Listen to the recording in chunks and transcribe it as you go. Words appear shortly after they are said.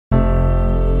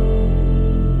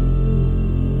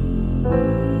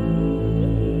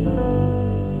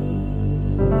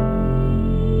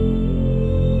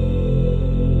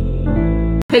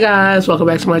Hey guys, welcome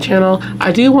back to my channel.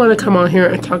 I do want to come on here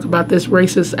and talk about this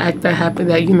racist act that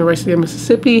happened at University of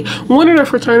Mississippi, one of the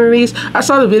fraternities. I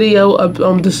saw the video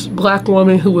of this black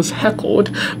woman who was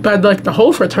heckled by like the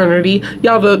whole fraternity.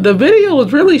 Y'all, the video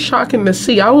was really shocking to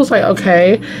see. I was like,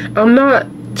 okay, I'm not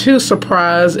too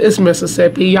surprised. It's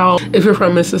Mississippi, y'all. If you're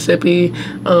from Mississippi,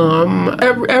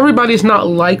 everybody's not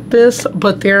like this,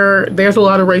 but there's a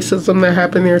lot of racism that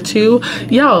happened there too,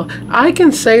 y'all. I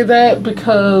can say that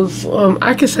because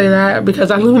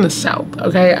I live in the South.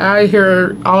 Okay, I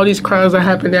hear all these crimes that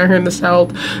happen down here in the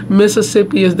South.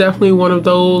 Mississippi is definitely one of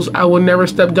those. I will never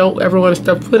don't ever want to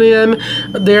step foot in.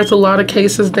 There's a lot of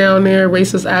cases down there,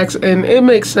 racist acts, and it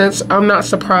makes sense. I'm not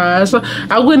surprised.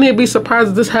 I wouldn't even be surprised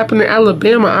if this happened in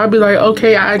Alabama. I'd be like,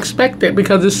 okay, I expect it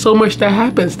because there's so much that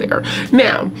happens there.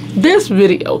 Now, this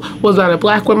video was about a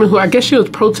black woman who I guess she was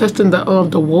protesting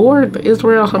the war, the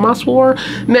Israel-Hamas war.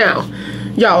 Now,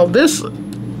 y'all,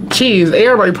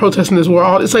 everybody protesting this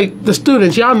war. It's like the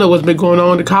students, y'all know what's been going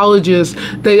on. The colleges,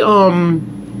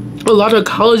 a lot of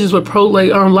colleges were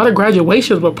a lot of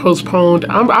graduations were postponed.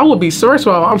 I would be, first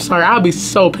of all, I'm sorry, I'll be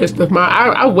so pissed if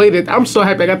I waited. I'm so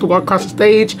happy I got to walk across the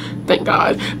stage, thank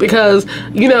God, because,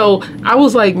 you know, I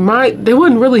was like, there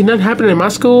wasn't really nothing happening in my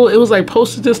school. It was like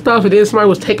posted and stuff, and then somebody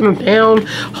was taking them down.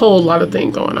 Whole lot of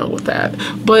things going on with that.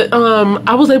 But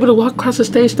I was able to walk across the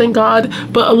stage, thank God.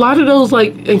 But a lot of those,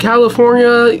 like in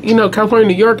California, you know, California,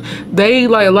 New York, a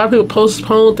lot of people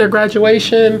postponed their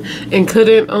graduation and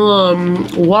couldn't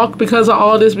walk because of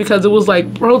all this, because it was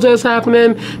like protests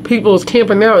happening, people was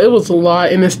camping out. It was a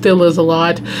lot, and it still is a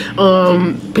lot.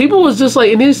 People was just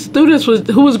like, and these students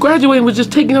who was graduating was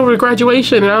just taking over the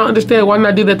graduation, and I don't understand why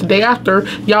not do that the day after.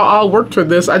 Y'all all worked for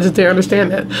this. I just didn't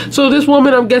understand that. So this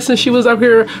woman, I'm guessing she was up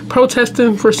here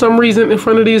protesting for some reason in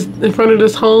front of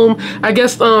this home. I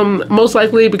guess most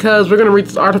likely because we're gonna read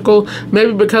this article,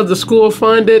 maybe because the school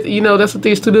funded, you know, that's what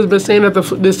these students been saying, that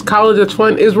this college that's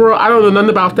fund Israel. I don't know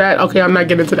nothing about that. Okay, I'm not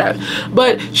getting into that.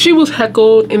 But she was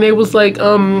heckled, and they was like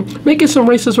making some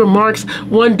racist remarks.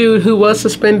 One dude who was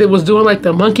suspended was doing like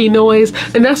the monkey noise,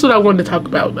 and that's what I wanted to talk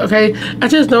about. Okay, I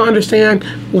just don't understand,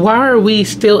 why are we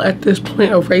still at this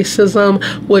point of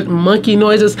racism with monkey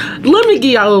noises? Let me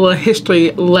give y'all a little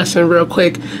history lesson real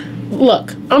quick.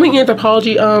 Look, I'm an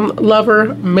anthropology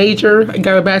lover, major. I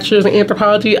got a bachelor's in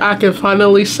anthropology. I can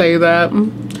finally say that.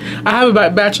 I have a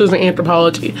bachelor's in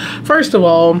anthropology. First of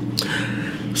all,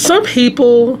 some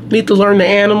people need to learn the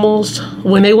animals.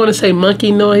 When they want to say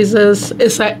monkey noises,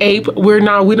 it's an ape. We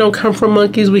don't come from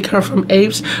monkeys, we come from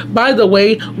apes. By the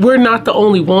way, we're not the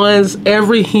only ones.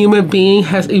 Every human being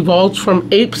has evolved from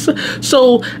apes.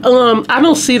 So I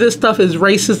don't see this stuff as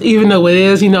racist, even though it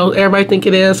is, you know, everybody think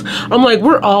it is. I'm like,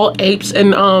 we're all apes,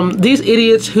 and these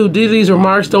idiots who do these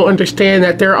remarks don't understand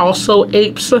that they're also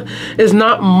apes. It's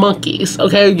not monkeys,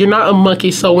 okay? You're not a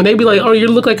monkey. So when they be like, oh, you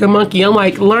look like a monkey, I'm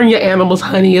like, learn your animals,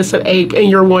 honey. It's an ape, and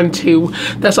you're one too.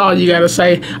 That's all you gotta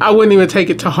say. I wouldn't even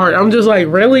take it to heart. I'm just like,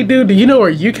 really, dude? Do you know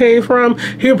where you came from?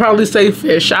 He'll probably say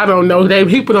fish. I don't know.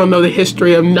 People don't know the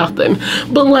history of nothing.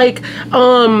 But like,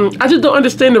 I just don't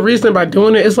understand the reason by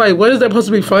doing it. It's like, what is that supposed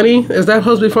to be funny? Is that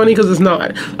supposed to be funny? Because it's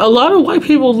not. A lot of white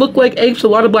people look like apes. A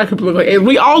lot of black people look like apes.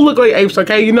 We all look like apes,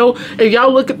 okay? You know, if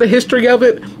y'all look at the history of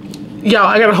it, y'all,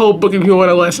 I got a whole book if you want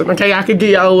a lesson, okay? I could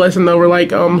give y'all a lesson over like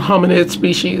hominid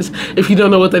species. If you don't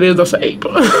know what that is, that's an ape.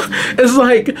 It's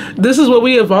like, this is what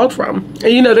we evolved from.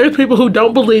 And you know, there's people who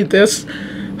don't believe this.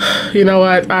 You know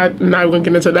what, I'm not going to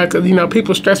get into that because, you know,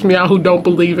 people stress me out who don't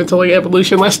believe into like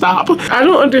evolution. Let's stop. I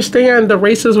don't understand the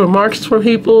racist remarks from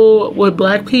people with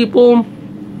black people.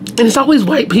 And it's always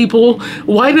white people,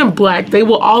 white and black. They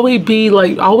will always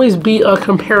be a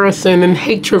comparison and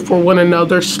hatred for one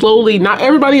another. Slowly, not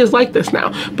everybody is like this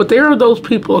now, but there are those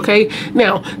people, okay?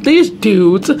 Now, these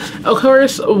dudes, of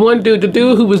course, one dude, the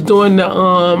dude who was doing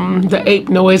the ape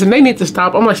noise, and they need to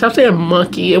stop. I'm like, stop saying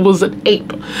monkey. It was an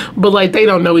ape. But like, they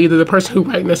don't know either. The person who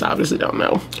writing this obviously don't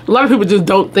know. A lot of people just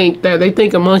don't think that. They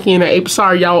think a monkey and an ape.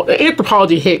 Sorry, y'all.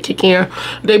 Anthropology hit kick in.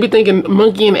 They be thinking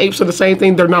monkey and apes are the same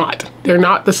thing. They're not. They're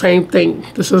not the same thing.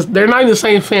 They're not in the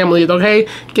same family, okay?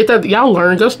 Get that, y'all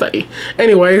learn, go study.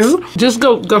 Anyways, just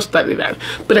go study that.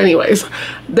 But anyways,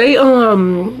 they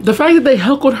the fact that they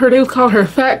heckled her, they called her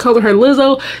fat, called her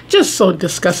Lizzo, just so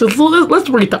disgusting. So let's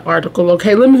read the article,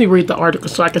 okay? Let me read the article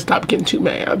so I can stop getting too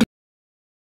mad.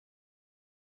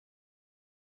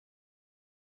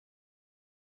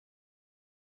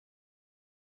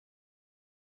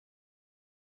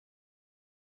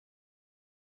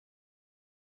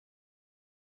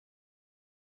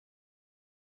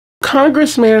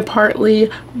 Congressman partly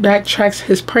backtracks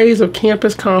his praise of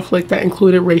campus conflict that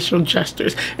included racial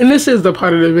gestures. And this is the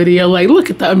part of the video, like, look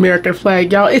at the American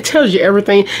flag, y'all. It tells you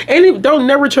everything. And don't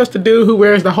never trust a dude who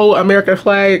wears the whole American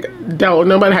flag. Don't,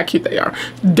 no matter how cute they are.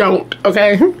 Don't,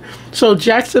 okay? So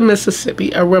Jackson,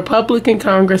 Mississippi, a Republican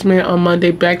congressman on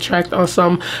Monday backtracked on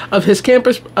some of his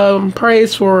campus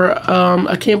praise for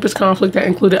a campus conflict that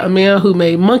included a man who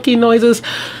made monkey noises.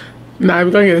 Nah,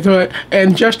 we're gonna get into it.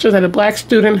 And gestures at a black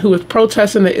student who was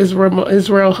protesting the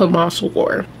Israel-Hamas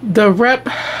war. The rep,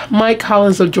 Mike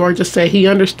Collins of Georgia, said he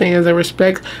understands and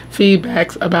respects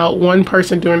feedbacks about one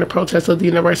person during the protest of the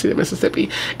University of Mississippi.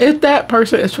 If that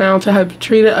person is found to have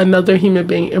treated another human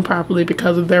being improperly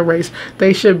because of their race,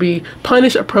 they should be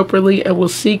punished appropriately and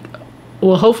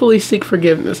will hopefully seek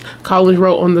forgiveness, Collins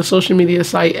wrote on the social media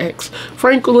site X.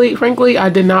 Frankly, I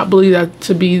did not believe that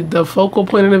to be the focal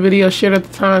point of the video shared at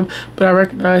the time, but I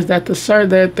recognize that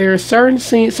there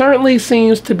certainly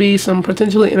seems to be some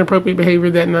potentially inappropriate behavior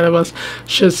that none of us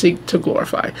should seek to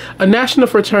glorify. A national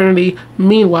fraternity,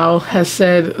 meanwhile, has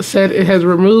said it has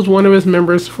removed one of its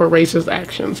members for racist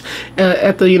actions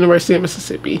at the University of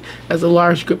Mississippi, as a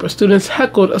large group of students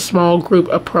heckled a small group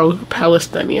of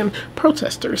pro-Palestinian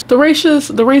protesters. The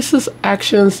racist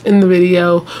actions in the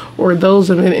video were those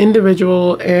of an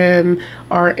individual and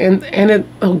are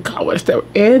antithetical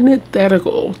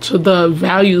to the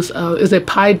values of, is it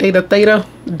Pi Delta Theta?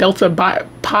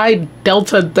 Pi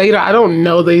Delta Theta? I don't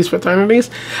know these fraternities.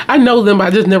 I know them, but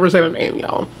I just never say the name,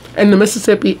 y'all. And the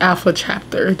Mississippi Alpha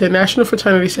chapter, the national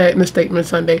fraternity said in a statement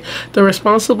Sunday, the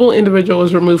responsible individual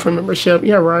was removed from membership.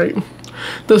 Yeah, right.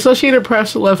 The Associated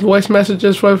Press left voice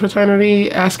messages for the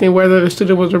fraternity asking whether the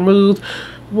student was removed.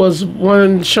 Was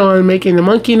one shown making the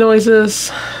monkey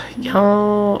noises?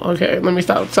 Y'all, okay, let me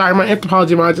stop. Sorry, my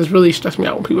anthropology mind just really stressed me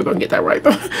out when people don't get that right.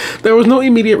 There was no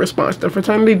immediate response. The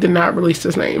fraternity did not release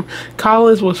his name.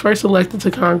 Collins was first elected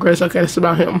to Congress. Okay, that's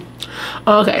about him.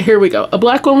 Okay, here we go. A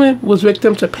black woman was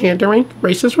victim to pandering,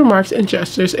 racist remarks and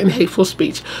gestures, and hateful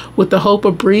speech with the hope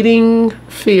of breeding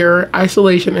fear,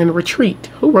 isolation, and retreat.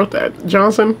 Who wrote that?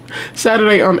 Johnson?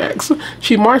 Saturday on X.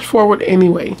 She marched forward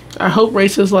anyway. I hope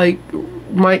racists like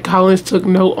Mike Collins took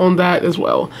note on that as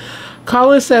well.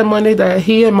 Collins said Monday that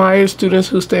he admires students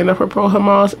who stand up for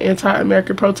pro-Hamas,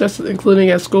 anti-American protesters, including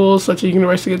at schools such as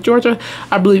University of Georgia.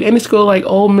 I believe any school like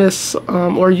Ole Miss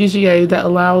or UGA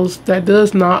that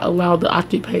does not allow the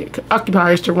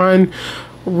occupiers to run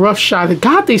roughshod.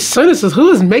 God, these sentences,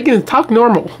 who is making it talk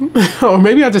normal? Or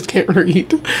maybe I just can't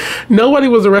read. Nobody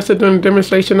was arrested during the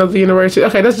demonstration of the university.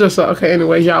 Okay, that's just, okay,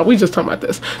 anyway, y'all, we just talking about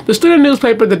this. The student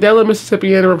newspaper, the Daily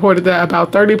Mississippian, reported that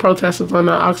about 30 protesters on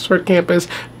the Oxford campus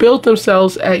built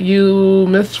themselves at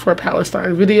UMass for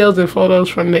Palestine. Videos and photos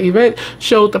from the event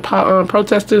showed the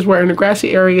protesters were in the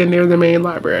grassy area near the main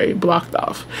library, blocked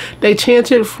off. They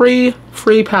chanted, "Free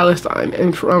Palestine,"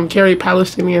 and carried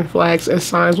Palestinian flags and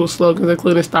signs with slogans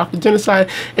including "Stop the Genocide"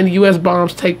 and "U.S.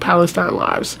 bombs take Palestine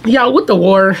lives." Y'all, with the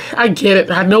war, I get it.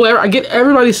 I know, I get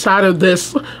everybody's side of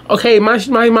this. Okay, my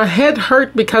head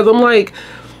hurt because I'm like,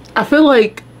 I feel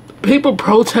like people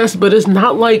protest, but it's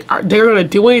not like they're gonna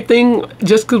do anything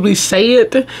just because we say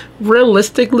it.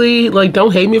 Realistically, like,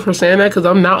 don't hate me for saying that, because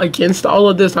I'm not against all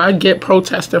of this. I get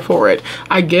protesting for it.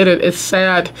 I get it. It's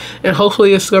sad, and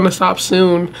hopefully it's gonna stop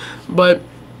soon. But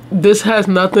this has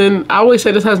nothing, I always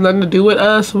say this has nothing to do with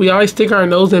us. We always stick our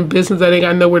nose in business that ain't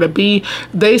got nowhere to be.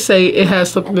 They say it has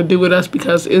something to do with us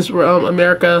because Israel,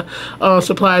 America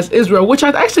supplies Israel, which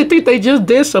I actually think they just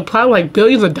did supply like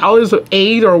billions of dollars of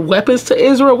aid or weapons to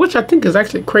Israel, which I think is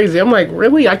actually crazy. I'm like,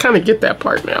 really? I kind of get that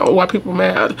part now, why people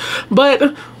mad.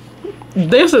 But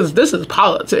this is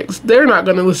politics. They're not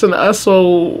going to listen to us,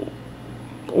 so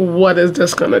what is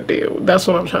this gonna do? That's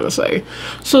what I'm trying to say.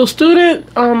 So student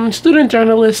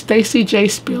journalist Stacy J.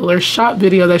 Spiller shot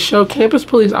video that showed campus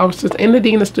police officers and the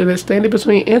dean of students standing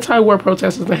between anti-war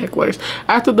protesters and hecklers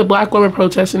after the black woman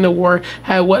protesting the war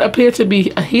had what appeared to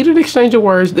be a heated exchange of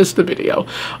words. This is the video.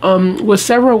 With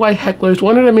several white hecklers.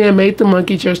 One of the men made the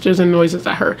monkey gestures and noises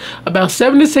at her. About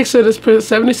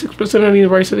 76% of the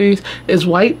universities is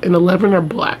white and 11 are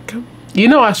black. You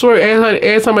know, I swear,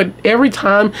 every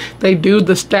time they do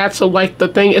the stats of like the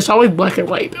thing, it's always black and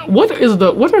white. What are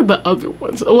the other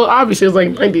ones? Well, obviously it's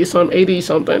like 90 something, 80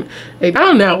 something. I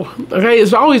don't know. Okay,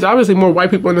 it's always obviously more white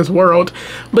people in this world.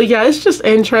 But yeah, it's just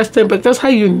interesting. But that's how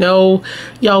you know,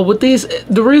 y'all, with these,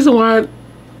 the reason why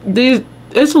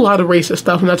it's a lot of racist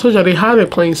stuff, and I told y'all they hide in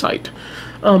plain sight.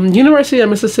 University of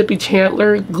Mississippi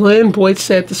Chancellor Glenn Boyd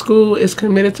said the school is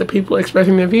committed to people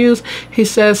expressing their views. He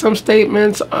said some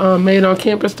statements made on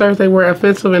campus Thursday were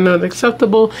offensive and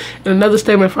unacceptable. In another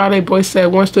statement Friday, Boyd said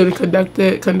one student conduct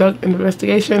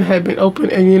investigation had been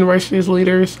opened and university's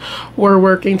leaders were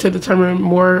working to determine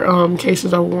more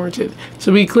cases are warranted.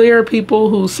 To be clear, people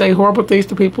who say horrible things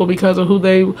to people because of who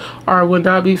they are will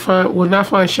not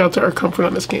find shelter or comfort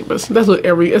on this campus. That's what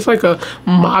it's like a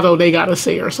motto they gotta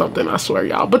say or something, I swear,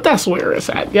 y'all. But that's where it's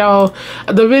at, y'all.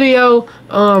 The video,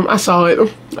 I saw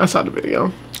the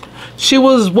video. She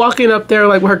was walking up there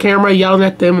like with her camera yelling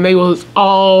at them, and they was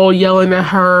all yelling at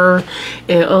her.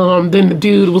 And then the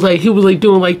dude was like, he was like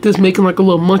doing like this, making like a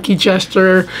little monkey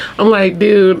gesture. I'm like,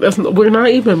 dude, we're not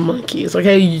even monkeys,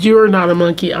 okay? You're not a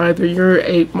monkey either. You're an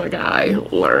ape, my guy.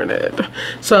 Learn it.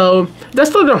 So that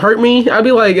still don't hurt me. I'd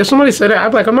be like, if somebody said it, I'd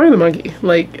be like, I'm not even a monkey.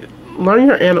 Like, learn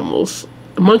your animals.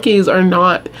 Monkeys are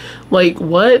not, like,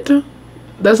 what?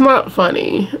 That's not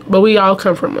funny. But we all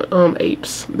come from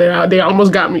apes. They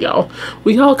almost got me, y'all.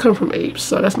 We all come from apes,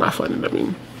 so that's not funny to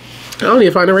me. I don't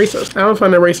even find it racist. I don't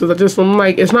find it racist. I'm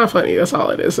like, it's not funny. That's all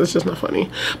it is. It's just not funny.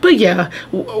 But yeah,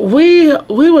 we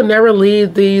will never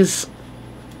leave these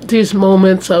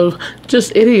moments of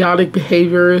just idiotic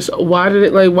behaviors. Why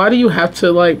do you have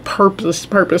to like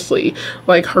purposely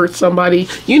like hurt somebody?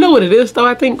 You know what it is though?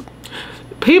 I think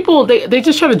people, they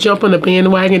just try to jump on the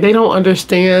bandwagon. They don't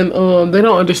understand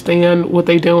what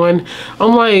they're doing.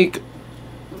 I'm like,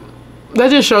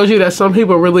 that just shows you that some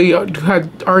people really are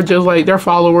just like, their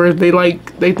followers, they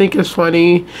think it's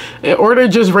funny, or they're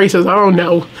just racist. I don't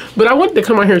know. But I wanted to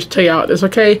come out here and tell y'all this,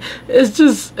 okay?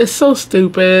 It's so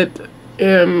stupid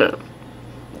and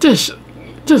just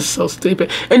so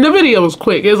stupid. And the video was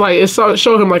quick. It's like, it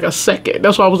showed him like a second.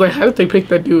 That's why I was like, how did they pick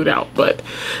that dude out? But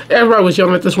everybody was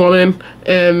yelling at this woman,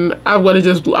 and if I was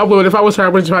her, I would have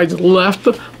probably just left.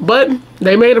 But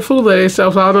they made a fool of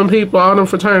themselves, all them people, all them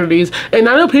fraternities. And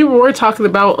I know people were talking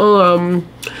about,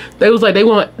 they was like, they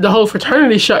want the whole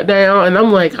fraternity shut down. And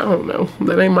I'm like, I don't know.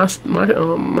 That ain't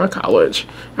my college.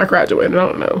 I graduated, I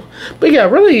don't know. But yeah,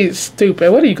 really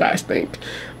stupid. What do you guys think?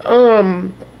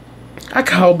 I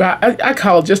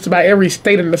call just about every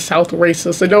state in the South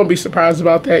racist, so don't be surprised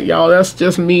about that, y'all. That's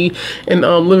just me, and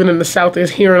living in the South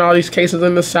is hearing all these cases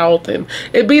in the South, and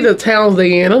it be the towns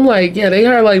they in. I'm like, yeah, they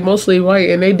are like mostly white,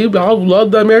 and they do all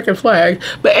love the American flag,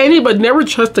 but never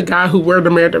trust a guy who wears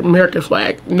the American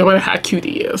flag, no matter how cute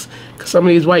he is. Cause some of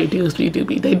these white dudes they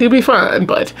do be fine,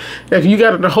 but if you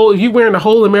wearing the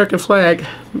whole American flag,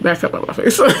 back up on my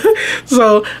face.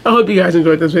 So I hope you guys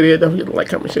enjoyed this video. Don't forget to like,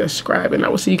 comment, share, subscribe, and I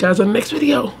will see you guys in the next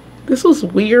video. This was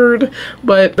weird,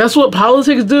 but that's what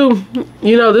politics do.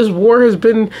 You know, this war has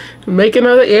been making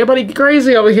everybody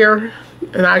crazy over here,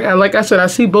 and I like I said, I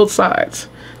see both sides.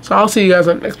 So I'll see you guys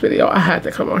in the next video. I had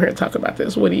to come on here and talk about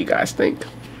this. What do you guys think?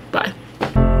 Bye.